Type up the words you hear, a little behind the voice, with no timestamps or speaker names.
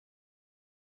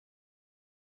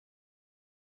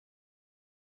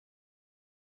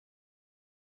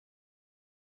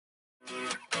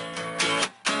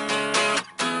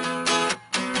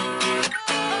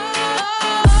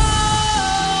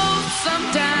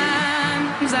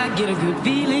Sometimes I get a good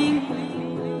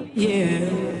feeling, yeah.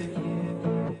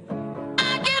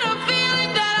 I get a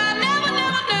feeling that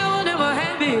I never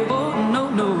had before.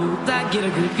 No, I get a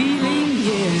good feeling,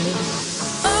 yeah.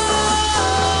 Oh,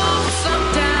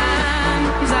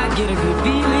 sometimes I get a good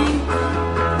feeling,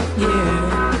 yeah.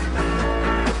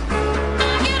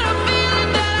 I get a feeling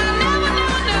that I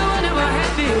never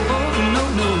had before.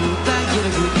 No, I get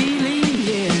a good feeling,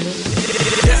 yeah.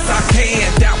 Yes, I can.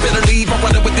 Doubt better leave. I'm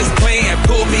running with this plan.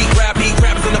 Pull me, grab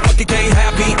rappers in the bucket can't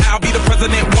have me. I'll be the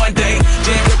president one day.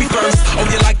 January 1st. Oh,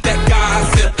 you like that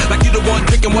gossip? Like you the one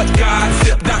drinking what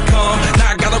gossip.com.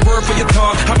 Now I got a word for your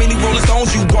tongue. How many Rolling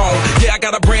Stones you want? Yeah, I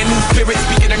got a brand new spirit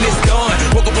speaking and it's done.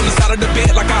 Woke up on the side of the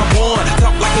bed like I won.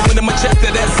 Talk like a winner, my check to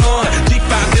that son.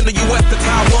 G5 in the US to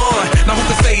Taiwan. Now who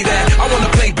can say that? I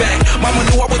wanna play back. Mama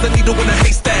knew I was a needle in a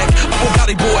haystack. I'm a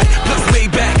Valley boy, plus way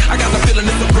back. I got the feeling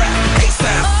it's a rap.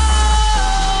 ASAP.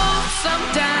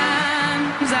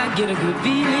 Sometimes I get a good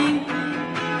feeling,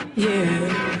 yeah.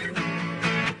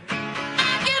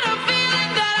 I get a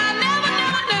feeling that I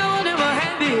never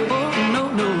had before. No,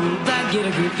 I get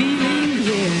a good feeling,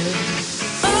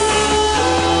 yeah. Oh,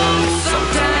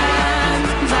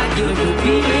 sometimes I get a good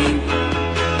feeling,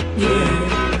 yeah.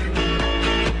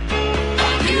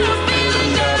 I get a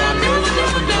feeling that I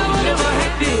never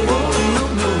had before.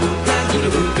 No, I get a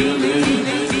good feeling.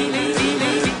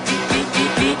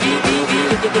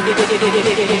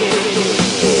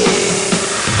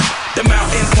 The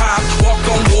mountain top, walk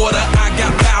on water. I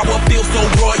got power, feel so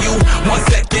royal. 1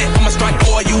 second, I'ma strike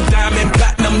for you. Diamond,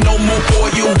 platinum, no more for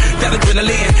you. That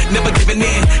adrenaline, never giving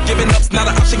in. Giving up's not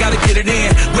an option, gotta get it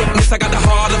in. Witness, I got the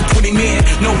heart of 20 men.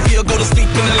 No fear, go to sleep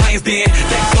in the lion's den.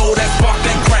 That soul, that spark,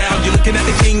 that crown. You're looking at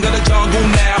the king of the jungle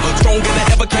now. Strong in the